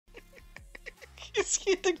He's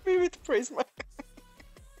hitting me with Prisma.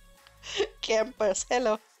 Campers,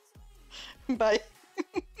 hello. Bye.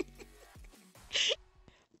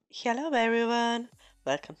 Hello everyone,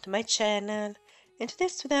 welcome to my channel. In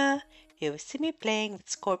today's video, you will see me playing with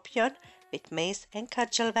Scorpion with Mace and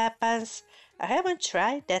Cudgel weapons. I haven't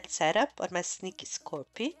tried that setup on my sneaky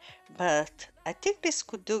Scorpy, but I think this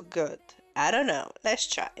could do good. I don't know, let's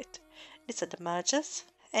try it. These are the mages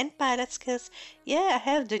and pilot skills. Yeah, I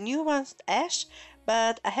have the new ones, Ash,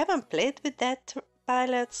 but I haven't played with that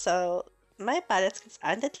pilot, so my pilot skills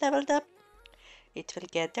aren't that leveled up. It will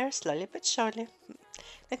get there slowly but surely.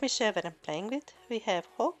 Let me show you what I'm playing with. We have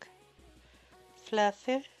Hawk,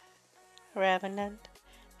 Fluffy, Revenant,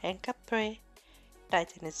 and Capri.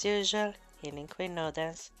 Titan as usual, healing Queen no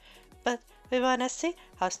dance. But we wanna see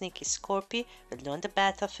how sneaky Scorpy will do on the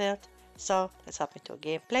battlefield. So let's hop into a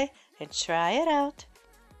gameplay and try it out.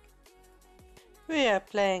 We are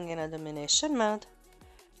playing in a domination mode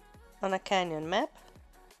on a canyon map.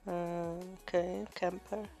 Okay,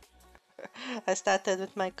 camper. I started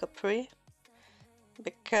with my Capri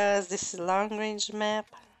because this is a long range map.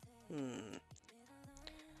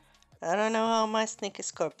 I don't know how my sneaky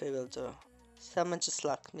Scorpio will do. Someone just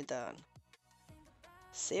locked me down.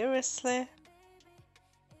 Seriously? I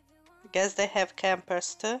guess they have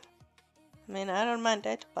campers too. I mean, I don't mind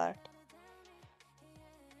that part.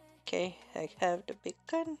 Okay, I have the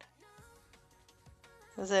beacon.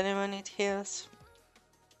 Does anyone need heals?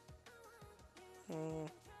 You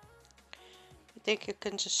think you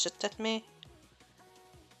can just shoot at me?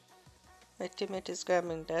 My teammate is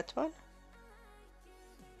grabbing that one.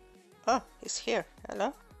 Oh, he's here.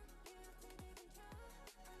 Hello?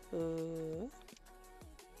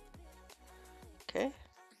 Okay.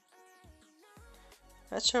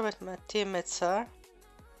 Not sure what my teammates are.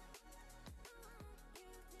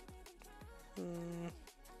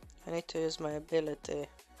 I need to use my ability.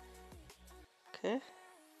 Okay.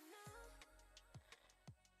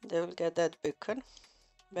 They will get that beacon,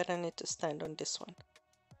 but I need to stand on this one.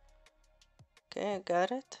 Okay, I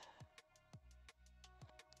got it.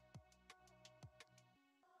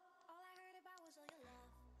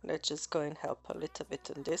 Let's just go and help a little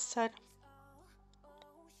bit on this side.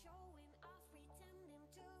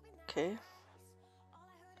 Okay.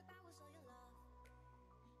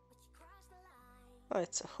 Oh,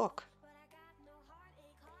 it's a hook.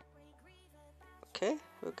 Okay,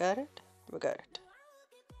 we got it. We got it.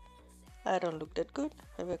 I don't look that good.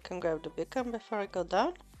 Maybe I can grab the beacon before I go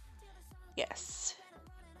down. Yes.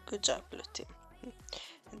 Good job, blue team.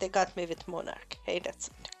 They got me with Monarch. Hey, that's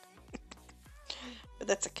something. But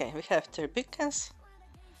that's okay. We have 3 beacons.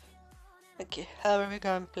 Okay, how are we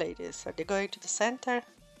going to play this? Are they going to the center?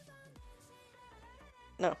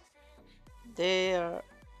 No. They are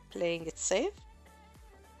playing it safe.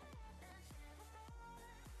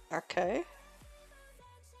 Okay.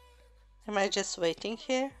 Am I just waiting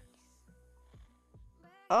here?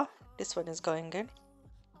 Oh, this one is going in.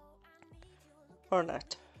 Or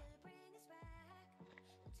not.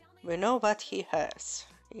 We know what he has.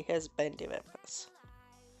 He has bendy weapons.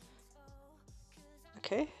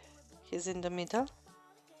 Okay, he's in the middle.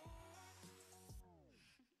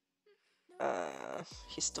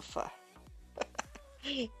 He's too far.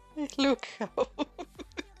 Look how...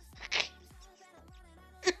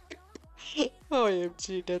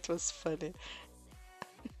 OMG, that was funny.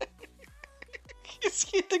 He's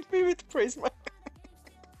hitting me with Prisma.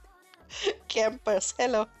 Campers,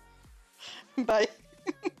 hello. Bye.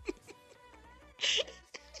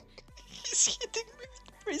 He's hitting me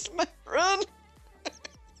with Prisma. Run!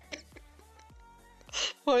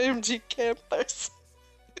 OMG campers.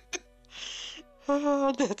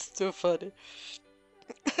 Oh, that's too funny.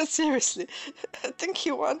 Seriously, I think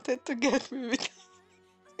he wanted to get me with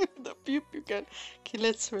the pew pew gun. Okay,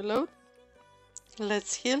 let's reload.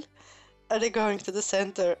 Let's heal. Are they going to the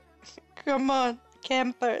center? Come on,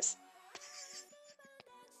 campers.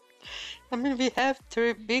 I mean, we have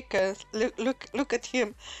 3 beacons. Look at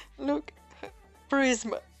him. Look,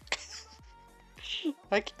 Prisma.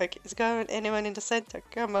 Okay, is going anyone in the center?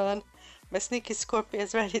 Come on. My sneaky Scorpio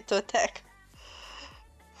is ready to attack.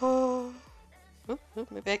 Oh,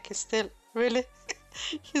 maybe I can still. Really?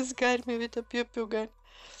 He's got me with a pew pew gun.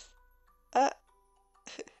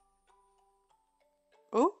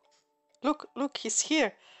 Oh, look, he's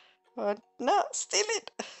here. Oh, no, steal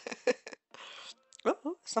it.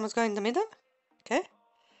 Oh, someone's going in the middle. Okay.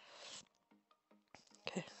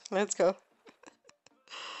 Okay, let's go.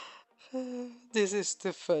 This is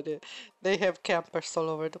too funny. They have campers all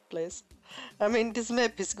over the place. I mean, this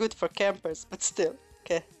map is good for campers, but still.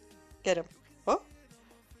 Okay, get him. Oh,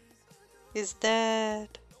 he's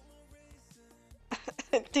dead.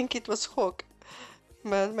 I think it was Hawk.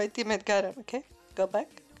 But my teammate got him, okay? Go back,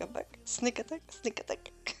 go back. Sneak attack, sneak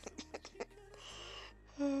attack.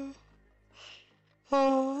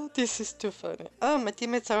 Oh, this is too funny. Oh, my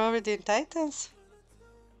teammates are already in Titans?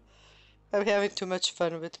 I'm having too much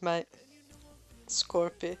fun with my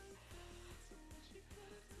Scorpy.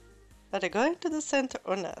 Are they going to the center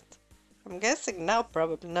or not? I'm guessing now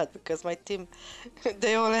probably not, because my team,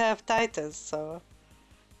 they only have Titans, so...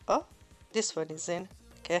 Oh, this one is in.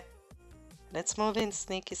 Okay. Let's move in,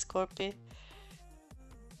 sneaky Scorpy.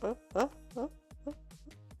 Oh, oh, oh, oh.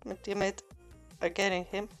 My teammate are getting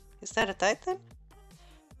him. Is that a Titan?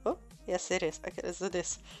 Oh, yes it is. Okay, let's do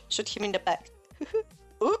this. Shoot him in the back.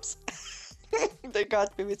 Oops! They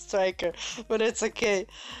got me with Striker, but it's okay.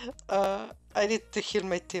 I need to heal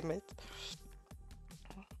my teammate.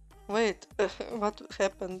 Wait, what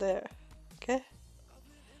happened there? Okay.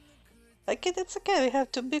 Okay, that's okay. We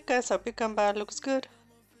have two beacons. Our beacon bar looks good.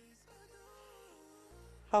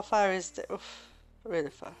 How far is the... Oof, really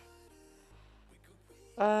far.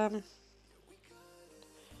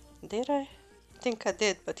 Did I? I think I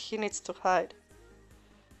did, but he needs to hide.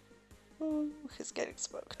 Ooh, he's getting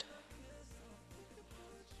smoked.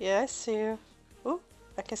 Yeah, I see you. Ooh,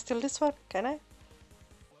 I can steal this one, can I?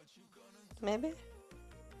 Maybe?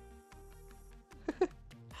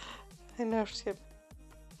 I nerfed him.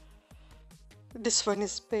 This one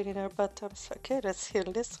is pain in our bottoms. Okay, let's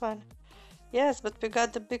heal this one. Yes, but we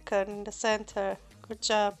got the beacon in the center. Good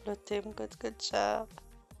job, blue team. Good job.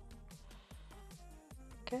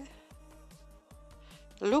 Okay.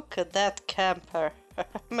 Look at that camper.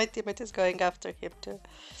 My teammate is going after him too.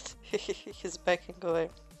 He's backing away.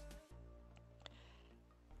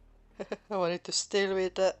 I wanted to steal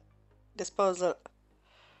with the disposal.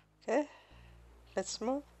 Okay, let's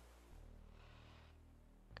move.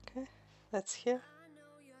 Okay, let's heal.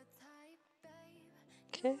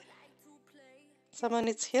 Okay. Someone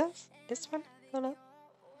needs heals? This one? Hello?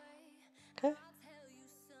 Okay.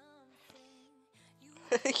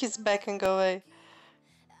 He's backing away.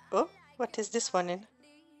 Oh, what is this one in?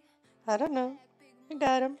 I don't know. I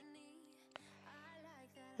got him.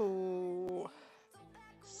 Ooh.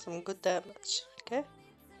 Some good damage. Okay.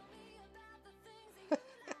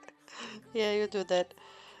 Yeah, you do that.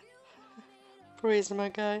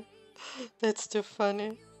 Prisma guy. That's too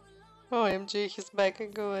funny. OMG, he's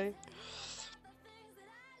backing away.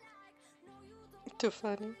 Too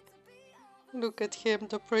funny. Look at him,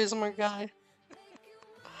 the Prisma guy.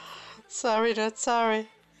 Sorry, not sorry.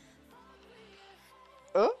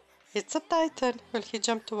 Oh, it's a Titan. Will he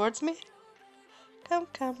jump towards me?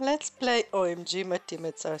 Come, let's play. OMG, my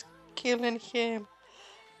teammates are killing him.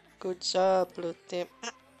 Good job, blue team.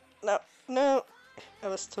 No, I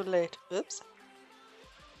was too late. Oops.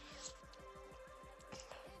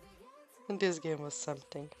 This game was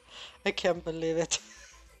something. I can't believe it.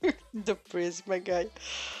 The Prisma guy.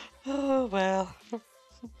 Oh well.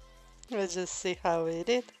 Let's just see how we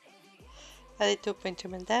did. I did 2.2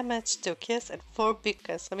 million damage, 2 kills and 4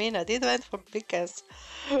 beacons. I mean, I did went for beacons.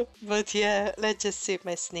 But yeah, let's just see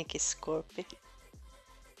my sneaky Scorpy.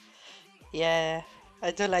 Yeah,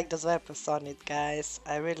 I do like those weapons on it, guys.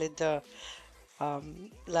 I really do.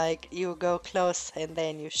 Like, you go close and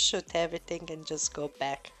then you shoot everything and just go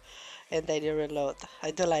back. And then you reload.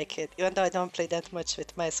 I do like it. Even though I don't play that much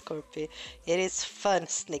with my Scorpy, it is fun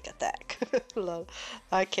sneak attack. Lol.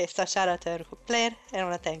 Okay, so shout out to everyone who played, and I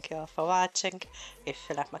wanna thank you all for watching. If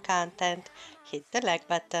you like my content, hit the like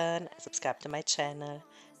button, subscribe to my channel.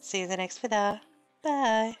 See you in the next video.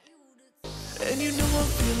 Bye! And you know I'm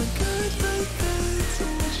feeling good like that, so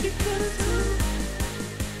what you gonna do?